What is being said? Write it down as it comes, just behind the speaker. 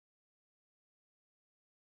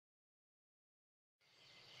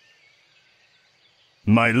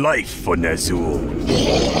My life for Ner'zhul.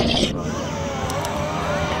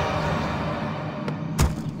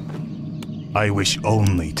 I wish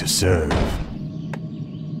only to serve.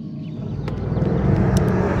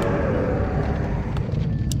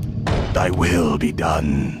 Thy will be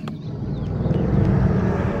done.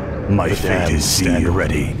 My fate is sealed. Stand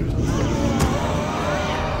ready.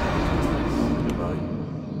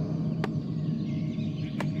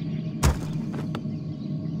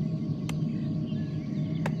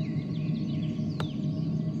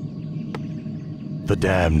 The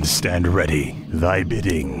damned stand ready. Thy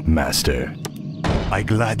bidding, Master. I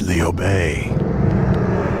gladly obey.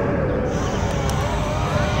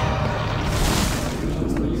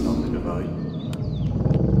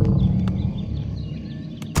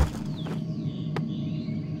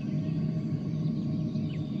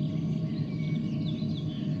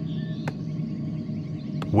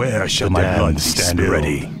 Where shall my blood stand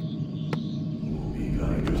ready?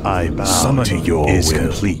 I bow to your will. Is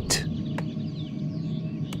complete.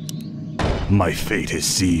 My fate is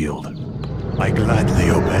sealed. I gladly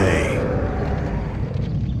obey.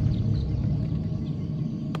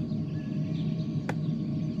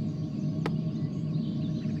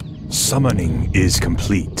 Summoning is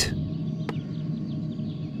complete.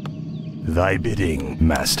 Thy bidding,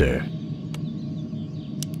 Master.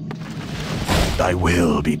 Thy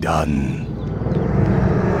will be done.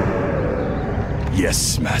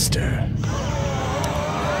 Yes, Master.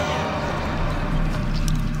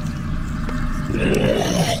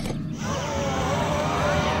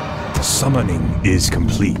 Summoning is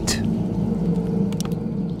complete.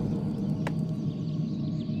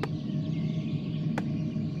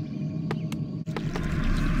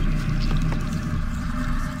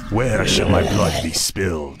 Where shall my blood be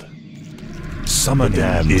spilled?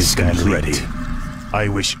 Summoning is complete. Ready. I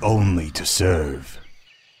wish only to serve.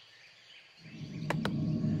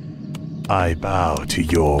 I bow to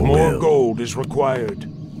your will. More gold is required.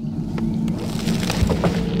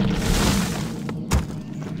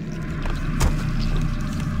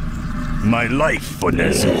 My life for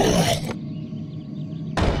Ner'zhul.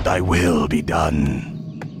 Thy will be done.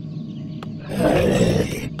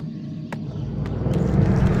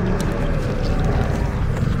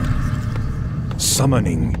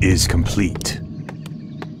 Summoning is complete.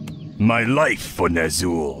 My life for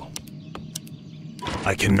Ner'zhul.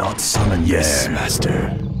 I cannot summon. Yes, Master.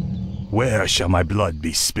 Where shall my blood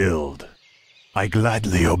be spilled? I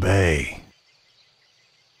gladly obey.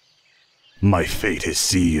 My fate is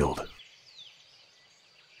sealed.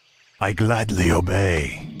 I gladly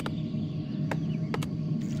obey.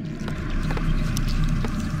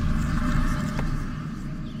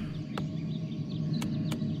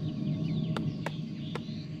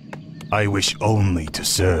 I wish only to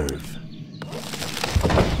serve.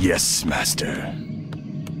 Yes, Master.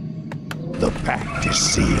 The pact is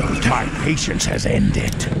sealed. My patience has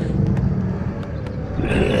ended.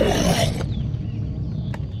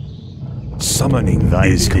 Summoning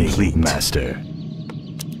is complete, Master.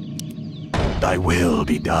 Thy will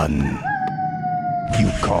be done.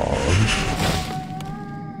 You called?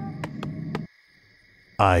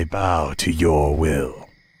 I bow to your will.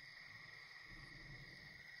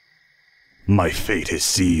 My fate is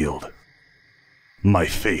sealed. My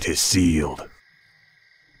fate is sealed.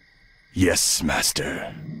 Yes,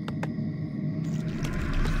 Master.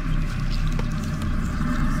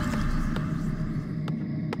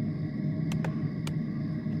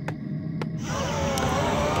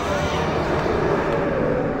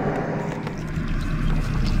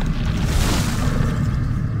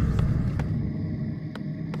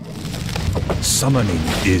 Summoning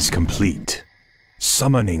is complete.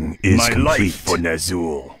 Summoning is complete. My life for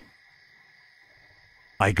Ner'zhul.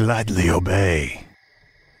 I gladly obey.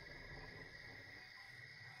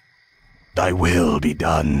 Thy will be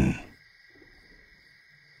done.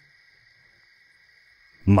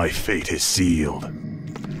 My fate is sealed.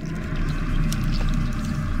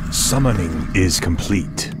 Summoning is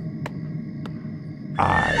complete.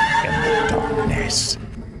 I am the darkness.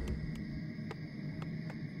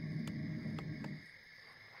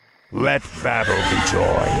 Let battle be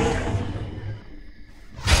joy.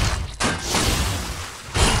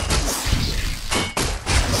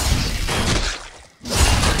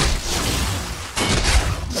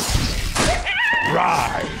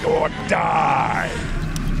 Ride or die!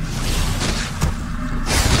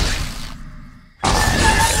 I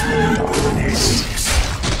am the darkness.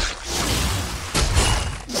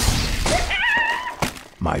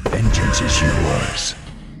 My vengeance is yours.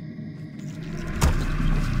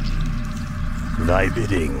 Thy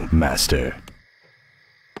bidding, Master.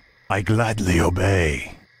 I gladly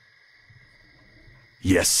obey.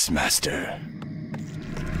 Yes, Master.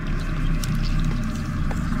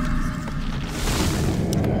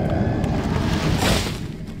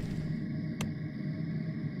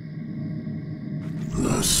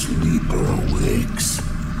 The sleeper awakes.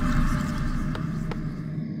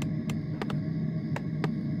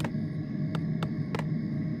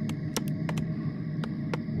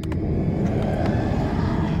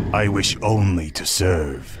 I wish only to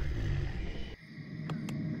serve.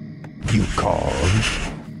 You called?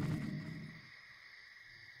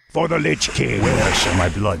 For the Lich King. Where shall my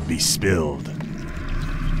blood be spilled?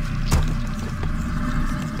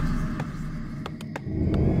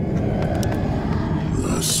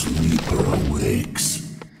 The sleeper awakes.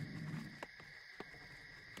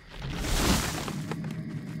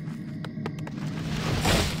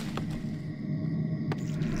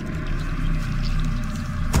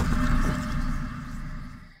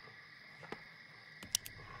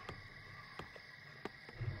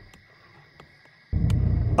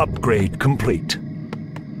 Upgrade complete.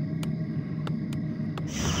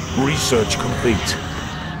 Research complete.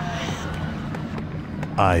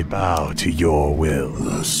 I bow to your will.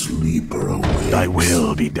 The sleeper awakes. Thy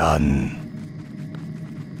will be done.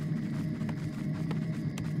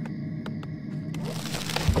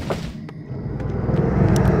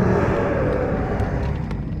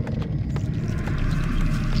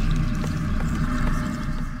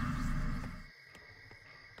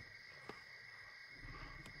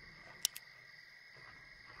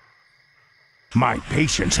 My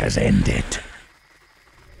patience has ended.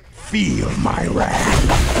 Feel my wrath.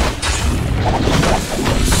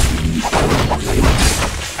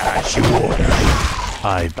 As you order.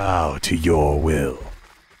 I bow to your will.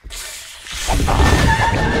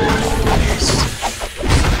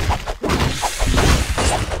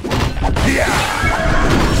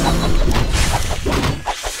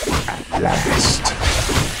 At last.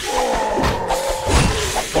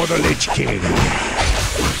 For the Lich King.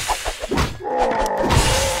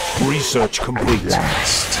 Research complete.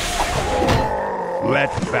 Last. Let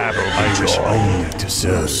battle be I wish joy. only to The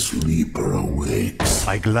serve. sleeper awakes.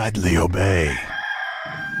 I gladly obey.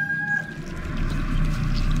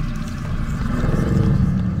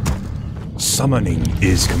 Summoning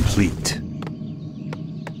is complete.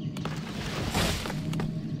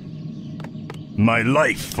 My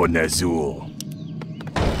life for Ner'zhul.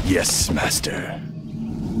 Yes, Master.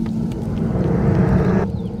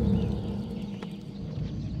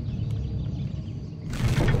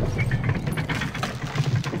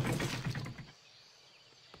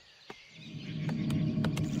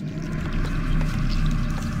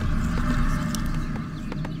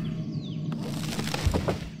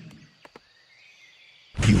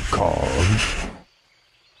 You called?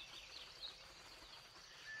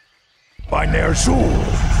 By Ner'zhul.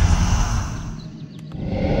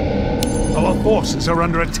 Our forces are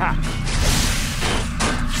under attack.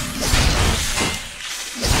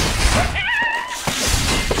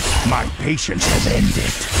 My patience has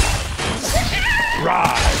ended.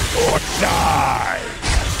 Rise or die!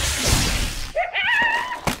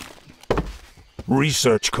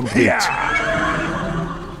 Research complete.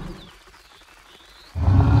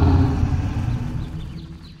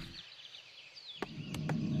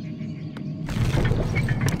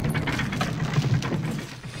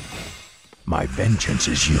 My vengeance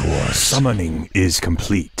is yours. Summoning is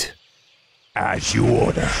complete. As you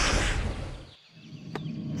order.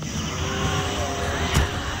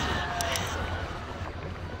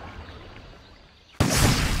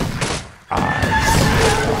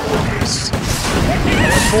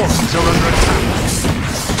 Our forces are under attack.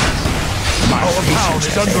 Our town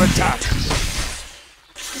is under attack.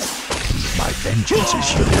 My vengeance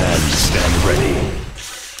is yours. And stand ready.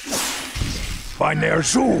 By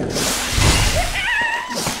Ner'zhul.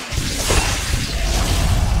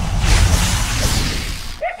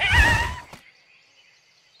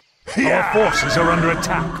 Our forces are under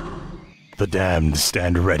attack. The damned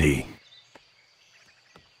stand ready.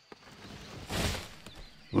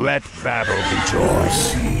 Let battle be joy.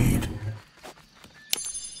 Seed.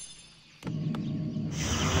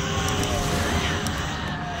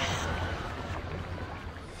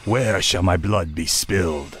 Where shall my blood be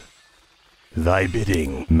spilled? Thy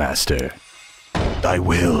bidding, Master. Thy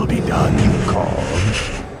will be done. You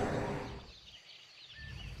called.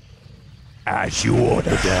 As you order.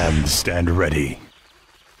 The damned stand ready.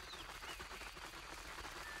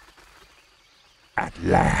 At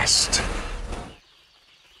last.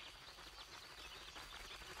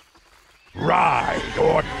 Ride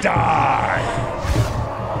or die.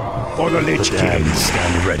 For the Lich The damned King.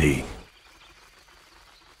 stand ready.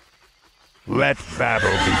 Let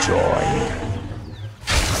battle be joy.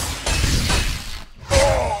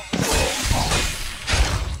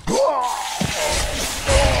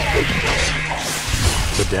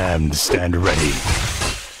 damned stand ready.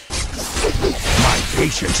 My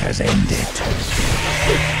patience has ended.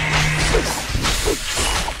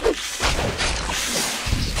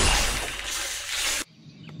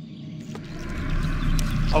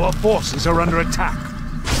 Our forces are under attack.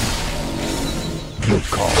 You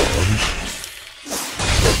called.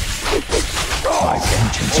 My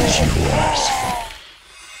vengeance is yours.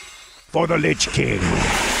 For the Lich King.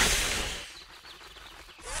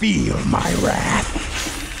 Feel my wrath.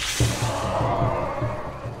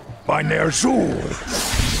 By Ner'zhul.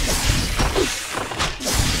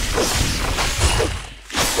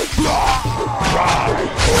 Ride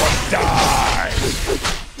or die.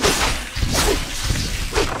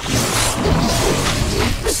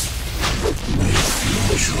 Make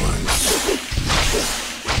your choice.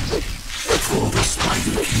 For the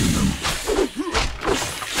Spider Kingdom.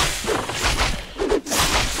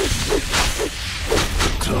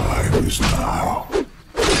 The time is now.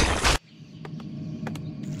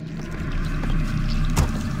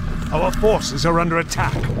 Our forces are under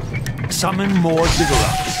attack. Summon more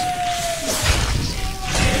ziggurats.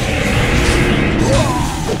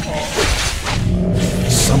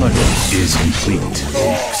 Summoning is complete.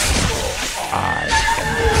 I am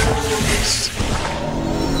the darkness.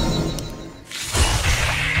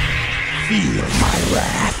 Feel my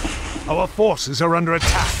wrath. Our forces are under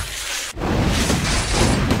attack.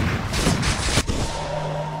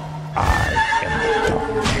 I am the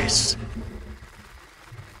darkness.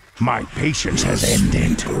 My patience has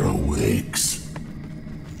ended. Sleeper awakes.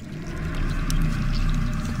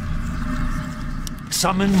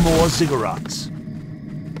 Summon more ziggurats.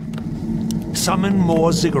 Summon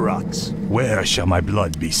more ziggurats. Where shall my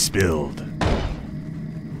blood be spilled?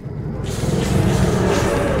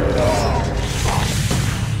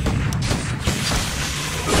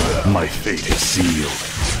 My fate is sealed.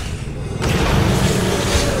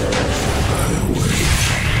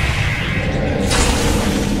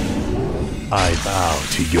 I bow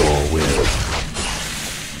to your will.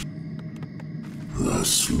 The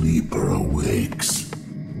sleeper awakes.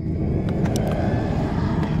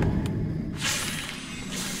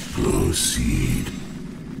 Proceed.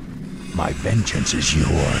 My vengeance is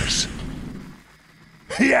yours.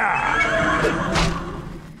 Yeah!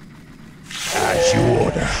 As you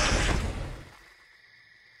order.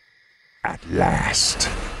 At last.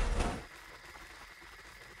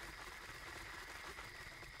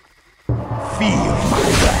 Feel my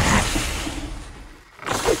wrath.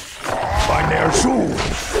 By Ner'zhul.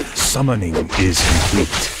 Summoning is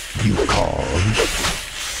complete. You called.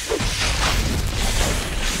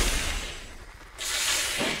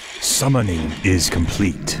 Summoning is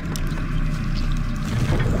complete.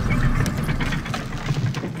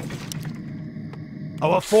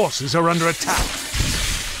 Our forces are under attack.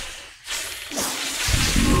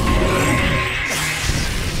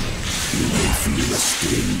 You may feel a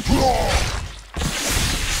sting.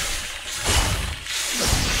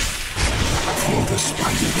 For the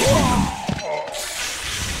Spider Kingdom.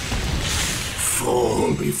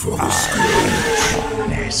 Fall before the scourge.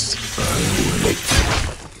 Darkness.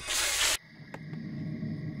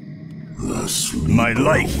 The sleeper My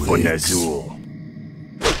life for awakes. Ner'zhul.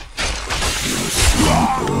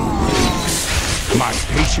 My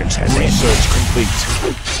patience has ended. Research complete.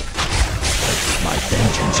 My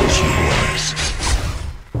vengeance is yours.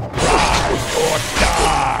 Ride or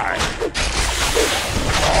die.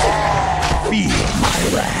 Feel my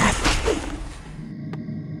wrath.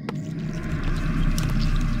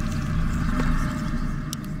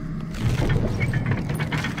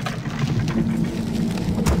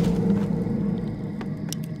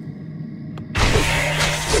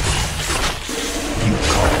 You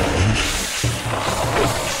called.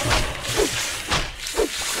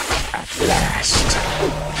 At last.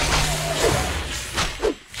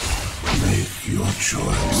 Make your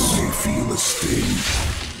choice. You may feel a sting.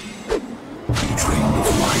 Be drained of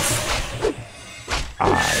life. I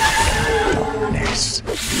am darkness.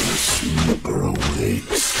 The sleeper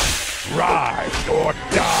awakes. Ride or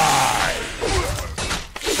die.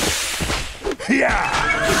 Yeah.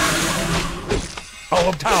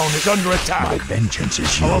 Our town is under My attack. vengeance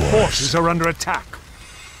is Our yours. forces are under attack.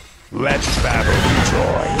 Let battle be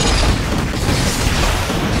joy.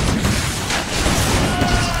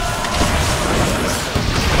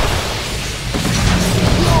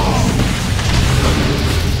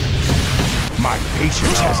 My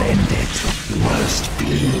patience has ended. Must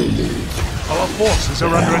be. Our forces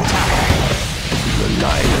are under attack. The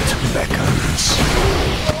night beckons.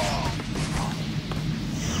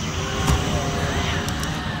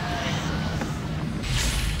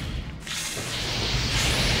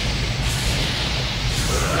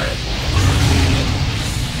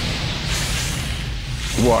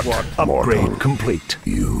 What Upgrade mortal? complete.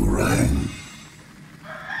 You rang.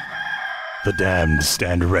 The damned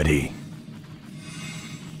stand ready.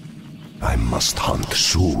 I must hunt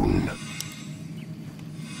soon.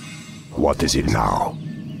 What is it now?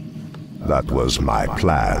 That was my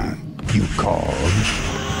plan. You called?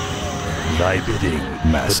 Thy bidding,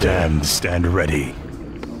 master. The damned stand ready.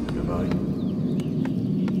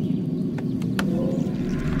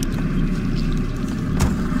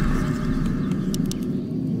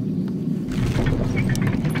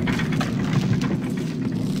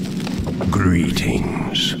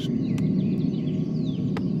 Greetings.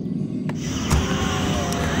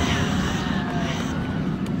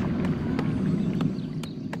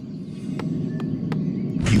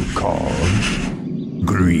 You called?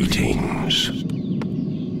 Greetings.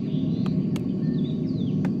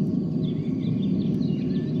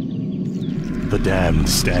 The damned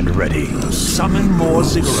stand ready. Summon more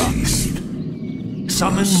ziggurats.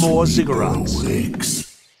 Summon more ziggurats.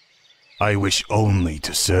 Awakes. I wish only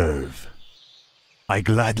to serve. I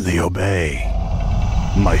gladly obey.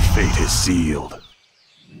 My fate is sealed.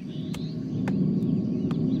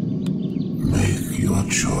 Make your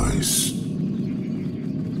choice.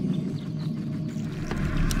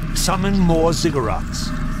 Summon more ziggurats.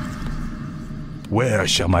 Where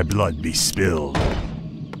shall my blood be spilled?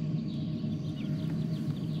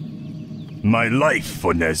 My life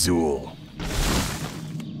for Ner'zhul.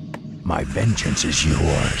 My vengeance is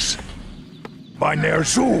yours. By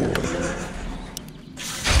Ner'zhul.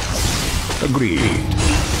 Agreed.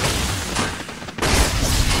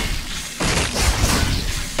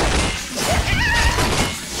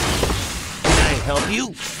 Can I help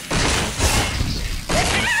you?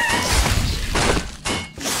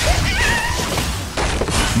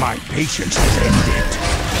 My patience has ended.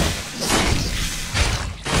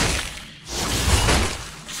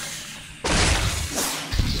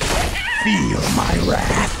 Feel my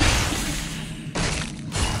wrath.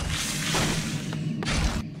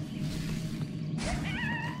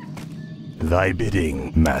 Thy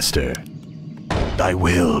bidding, master. Thy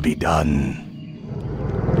will be done.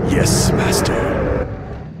 Yes, master.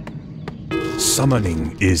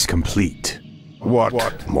 Summoning is complete.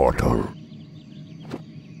 What mortal?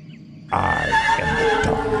 I am the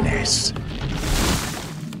darkness.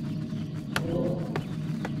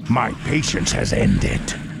 My patience has ended.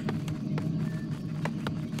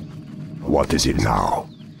 What is it now?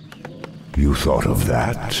 You thought of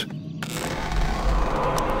that?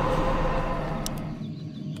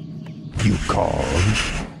 You called?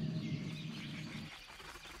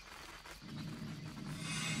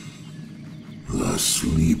 The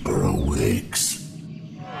sleeper awakes.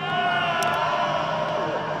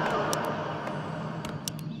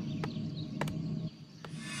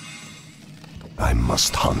 I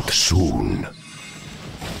must hunt soon.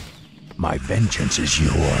 My vengeance is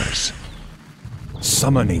yours.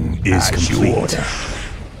 Summoning is As you complete. order.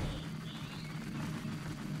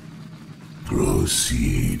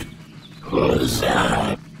 Proceed.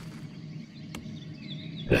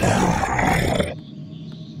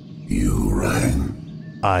 You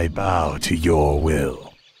rang. I bow to your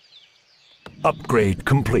will. Upgrade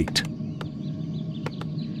complete.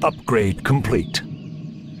 Upgrade complete.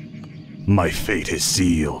 My fate is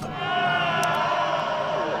sealed.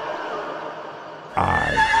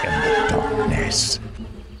 I am the darkness.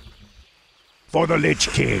 For the Lich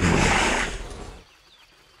King.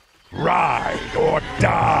 Ride or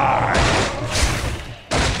die.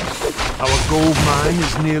 Our gold mine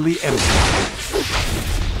is nearly empty.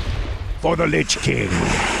 For the Lich King.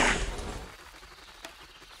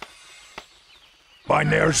 By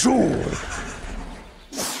Ner'zhul.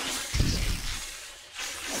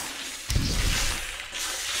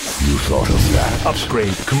 You thought of that?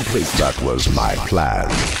 Upgrade complete. That was my plan.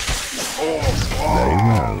 Very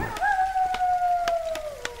well.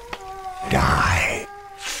 Die.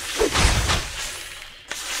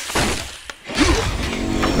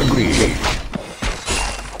 Agreed.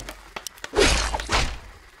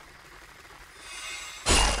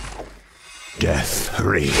 Death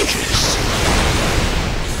rages.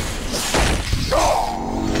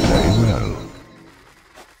 Very well.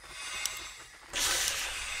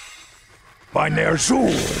 By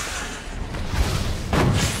Ner'zhul.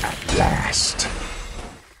 At last.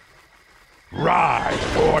 Ride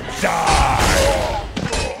or die.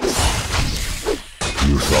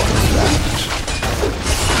 You thought of that?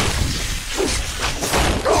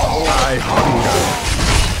 I hunger.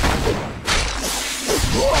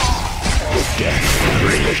 Death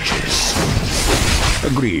rages.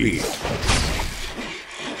 Agreed.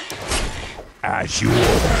 As you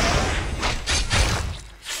order.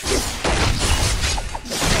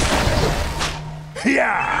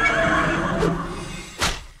 Yeah!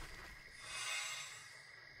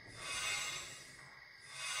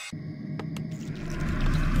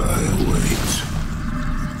 I await.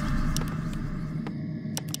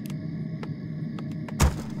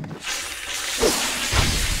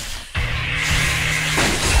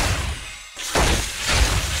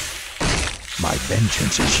 My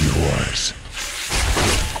vengeance is yours.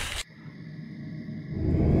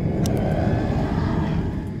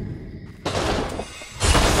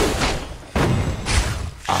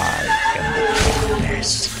 I am the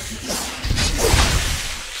darkness.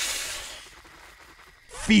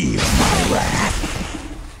 Feel my wrath.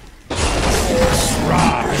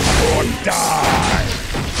 Rise or die.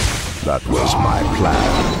 That was my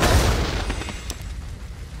plan.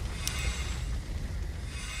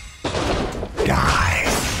 Die.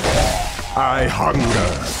 I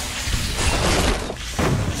hunger.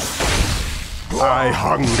 I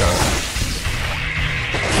hunger.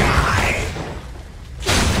 Die.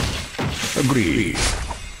 Agreed.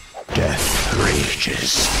 Death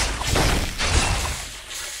rages.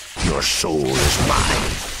 Your soul is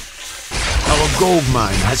mine. Our gold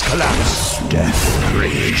mine has collapsed. Death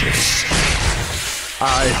rages.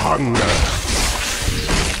 I hunger.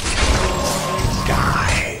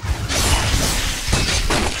 Die.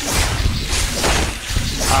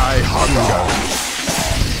 I hunger.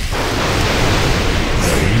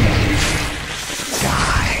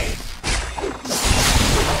 Die.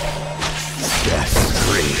 Death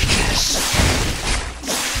rages.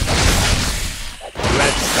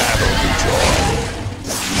 Let battle be joined.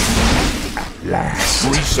 At last.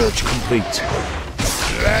 Research complete.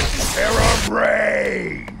 Let terror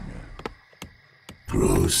reign.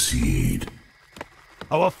 Proceed.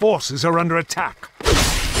 Our forces are under attack.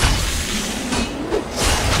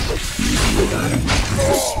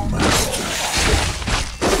 Yes, master.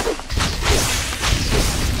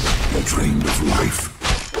 You drained of life.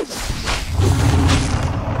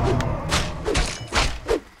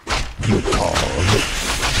 You called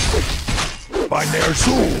by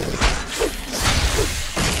Ner'zhul.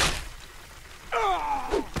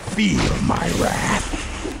 Feel my wrath.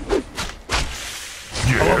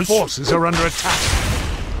 Our forces are under attack.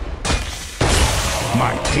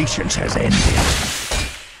 My patience has ended.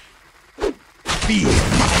 Feel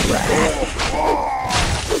my wrath.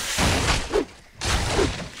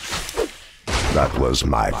 That was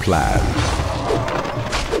my plan.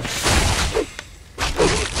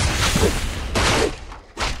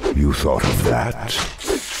 You thought of that?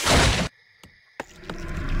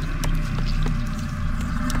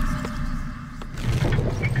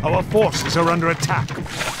 Our forces are under attack.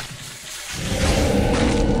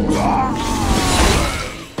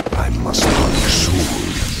 I must hunt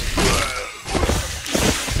soon.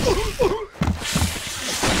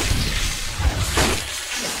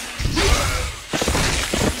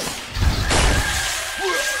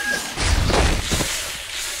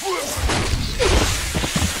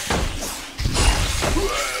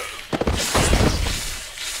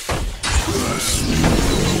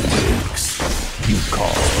 You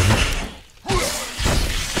called.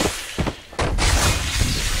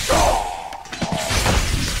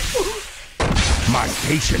 My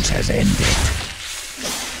patience has ended.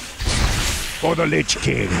 For the Lich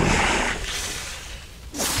King.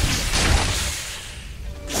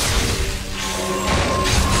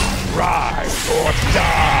 Rise or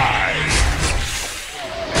die.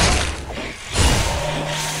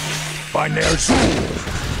 By Ner'zhul.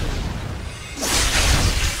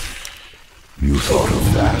 You thought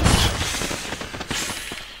of that?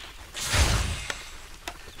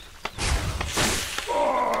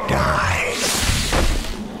 Die.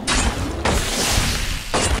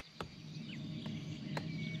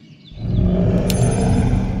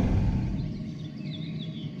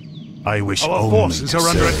 I wish Our only forces to are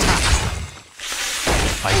under serve. attack.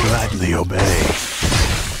 I gladly obey.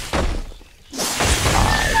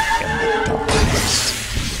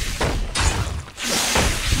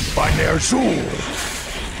 By Ner'zhul.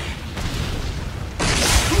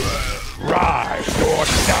 Rise or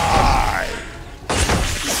die.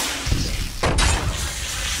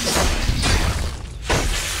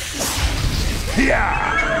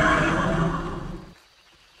 Yeah.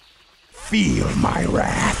 Feel my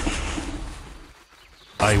wrath.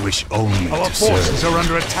 I wish only Our to forces serve. are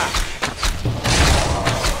under attack.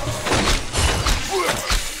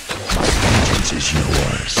 My vengeance is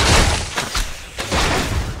yours.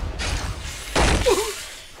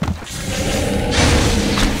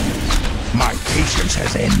 My patience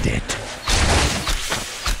has ended.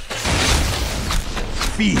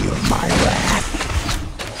 Feel my wrath.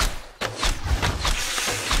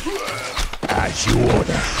 As As you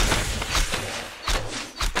order.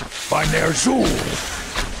 By Ner'zhul.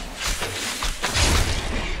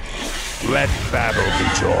 Let battle be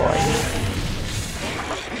joined.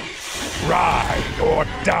 Ride or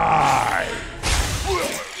die!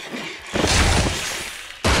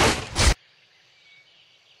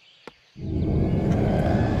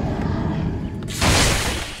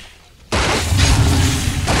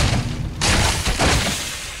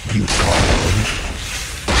 You called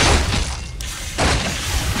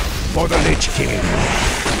for the Lich King.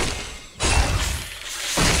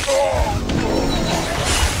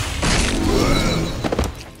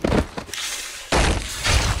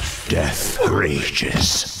 Death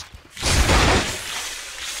rages.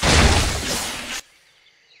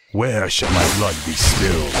 Where shall my blood be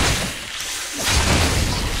spilled?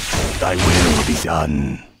 Thy will be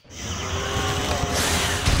done.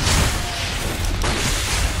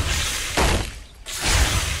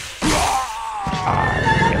 I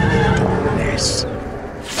am darkness.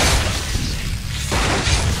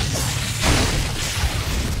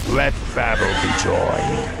 Let battle be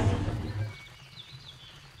joined.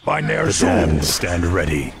 By The Ner'zhul. damned stand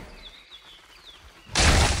ready.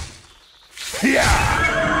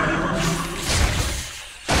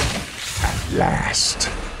 At last.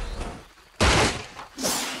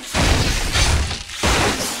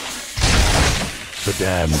 The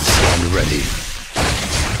damned stand ready.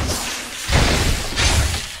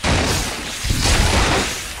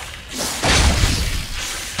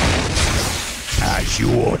 As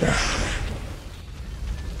you order.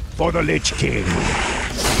 For the Lich King.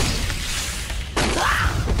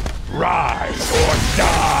 Ride or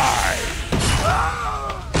die!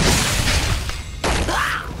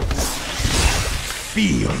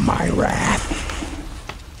 Feel my wrath.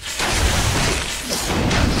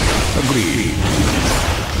 Agreed.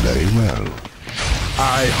 Very well.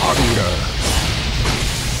 I hunger.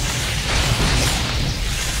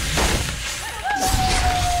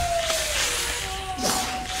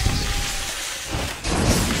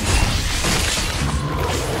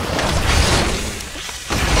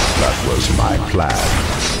 That was my plan.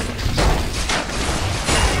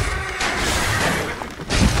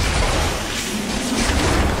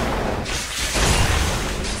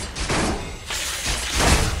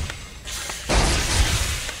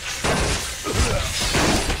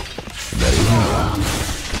 Very well.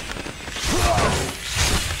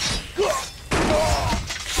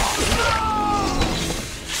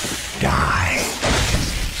 Die.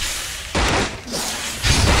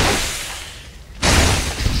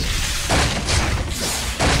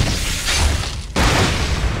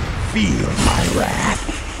 Feel my wrath.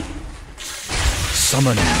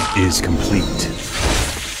 Summoning is complete.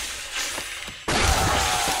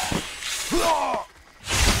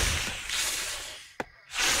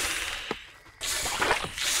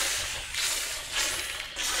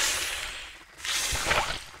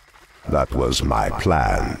 That was my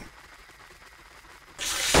plan.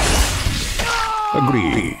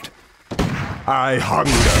 Agreed. I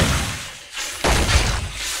hunger.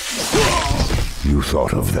 You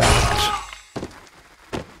thought of that.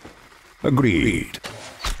 Agreed.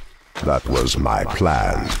 That was my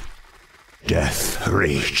plan. Death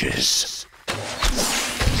rages.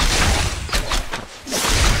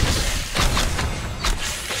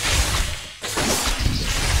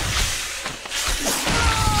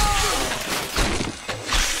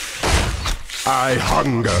 I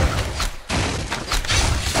hunger.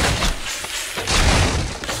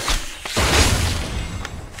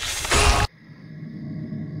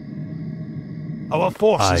 Our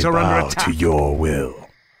forces I are under bow attack. to your will.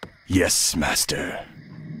 Yes, master.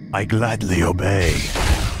 I gladly obey.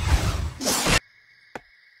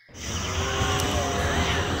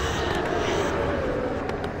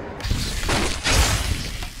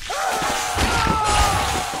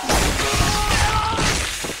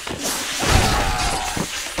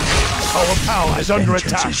 Our power is under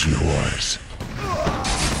attack. Vengeance is yours.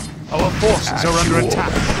 Our forces are under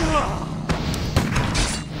attack.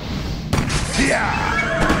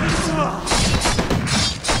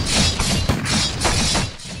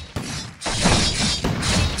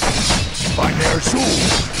 By Ner'zhul.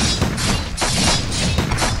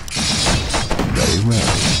 Very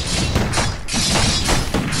well.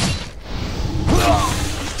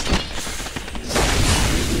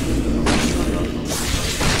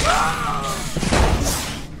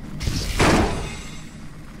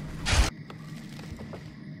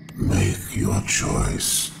 Make your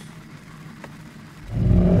choice.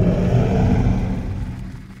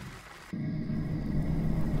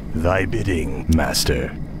 Thy bidding, master.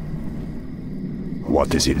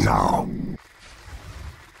 What is it now?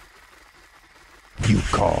 You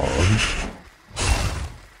called?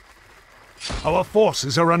 Our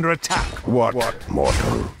forces are under attack. What,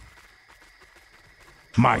 mortal?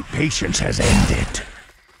 My patience has ended.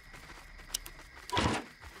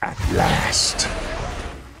 At last.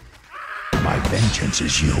 My vengeance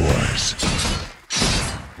is yours.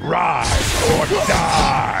 Rise or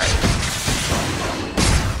die!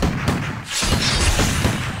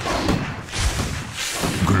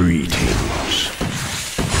 Greetings.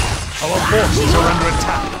 Our forces are under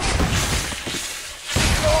attack.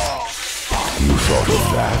 You thought of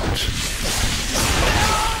that?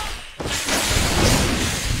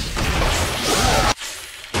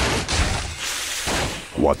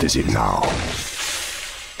 What is it now?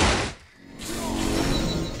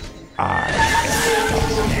 I am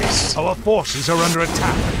darkness. Our forces are under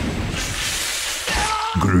attack.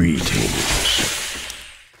 Greetings.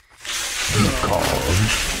 You called?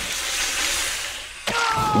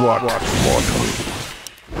 What mortal?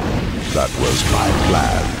 That was my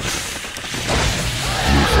plan.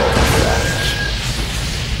 You thought of that?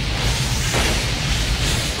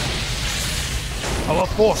 Our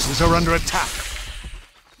forces are under attack.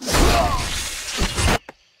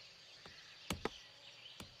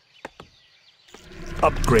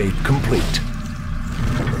 Upgrade complete.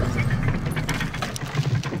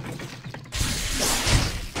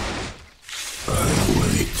 I'll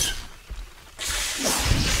wait.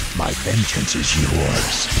 My vengeance is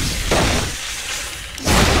yours.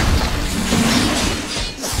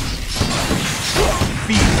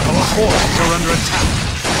 Our forces are under attack.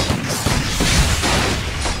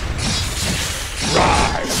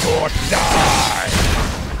 Rise or die!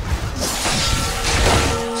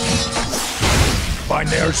 By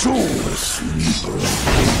Ner'zhul! Sleeper.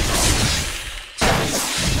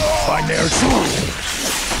 By Ner'zhul!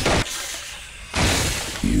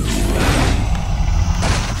 You.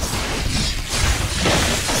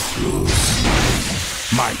 Close.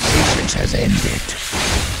 My patience has ended.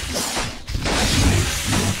 Make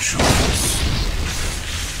your choice.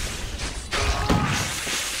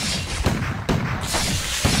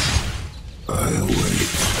 I'll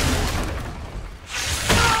wait.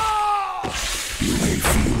 You may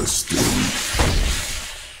feel a sting.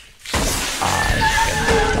 I am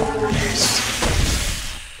the darkness.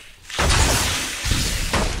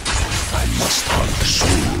 I must hunt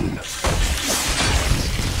soon.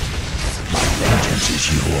 My vengeance is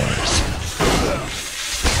yours.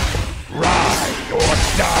 Ride or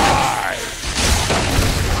die!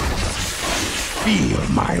 Feel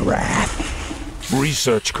my wrath.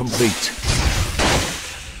 Research complete.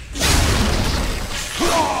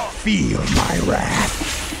 Feel my wrath.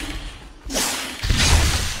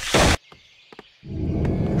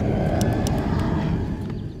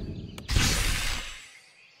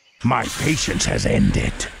 My patience has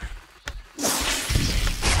ended.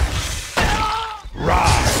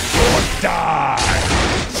 Rise or die!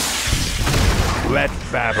 Let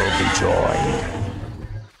battle be joined.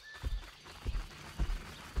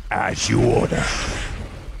 As you order.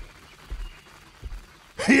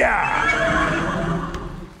 Yeah!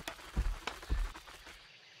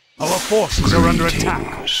 Our forces are under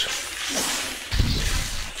attack.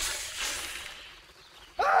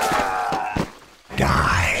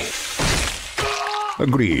 Die.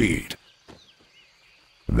 Agreed.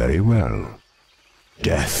 Very well.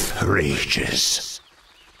 Death rages.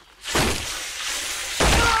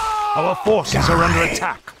 Our forces are under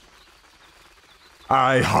attack.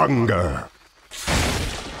 I hunger.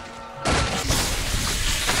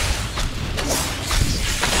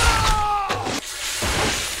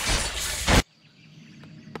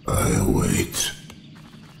 I'll wait.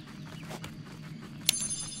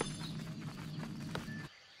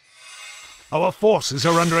 Our forces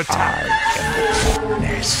are under attack. I am the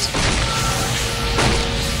darkness.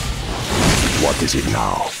 What is it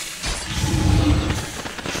now?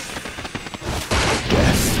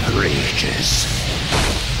 Death rages.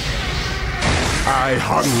 I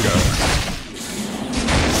hunger.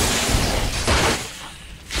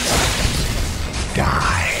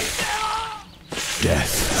 Die.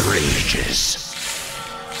 Death rages.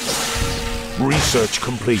 Research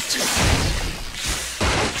complete.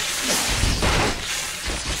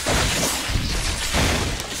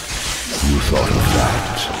 You thought of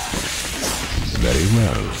that. Very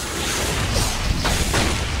well.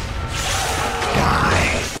 Die.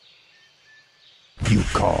 You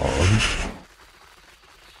called?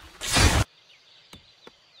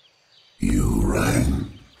 You rang.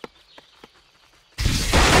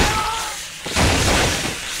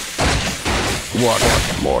 What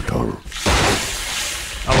mortal?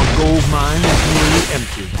 Our gold mine is nearly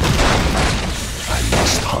empty. I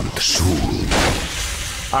must hunt soon.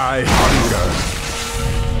 I hunger.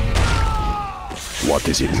 What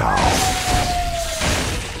is it now?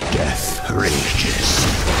 Death rages.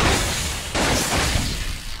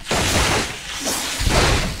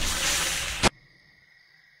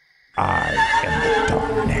 I am the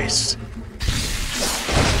darkness.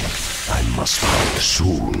 I must hunt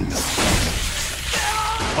soon.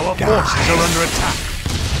 Our forces are under attack.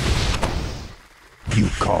 You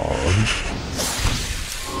called?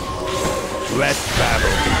 Let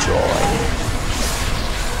battle be joy.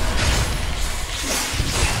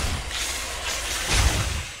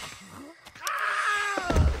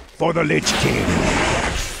 For the Lich King.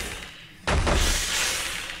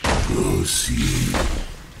 Proceed.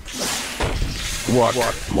 What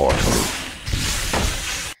mortal?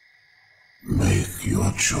 Make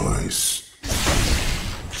your choice.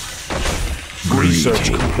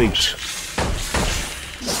 Research complete.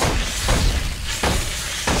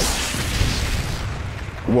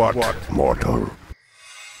 What mortal?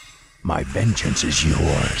 My vengeance is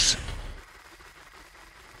yours.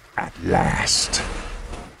 At last.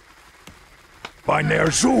 By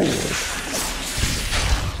Ner'zhul!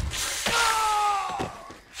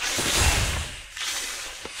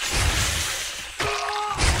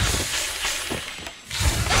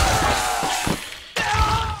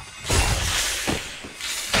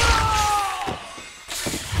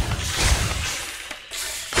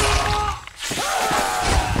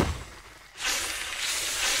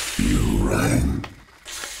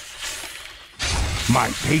 My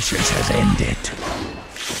patience has ended.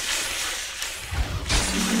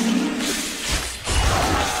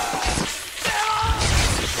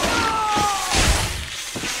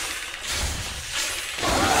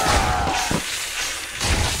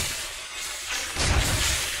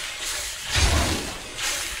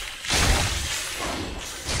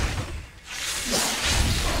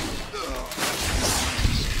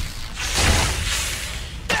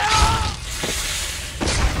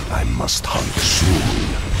 I must hunt soon.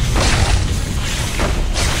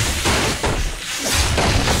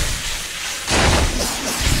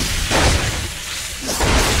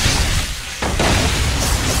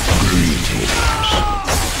 Greetings.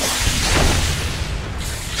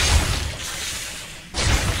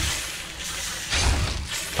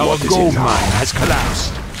 Our gold mine has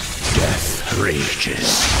collapsed. Death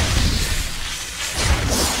rages.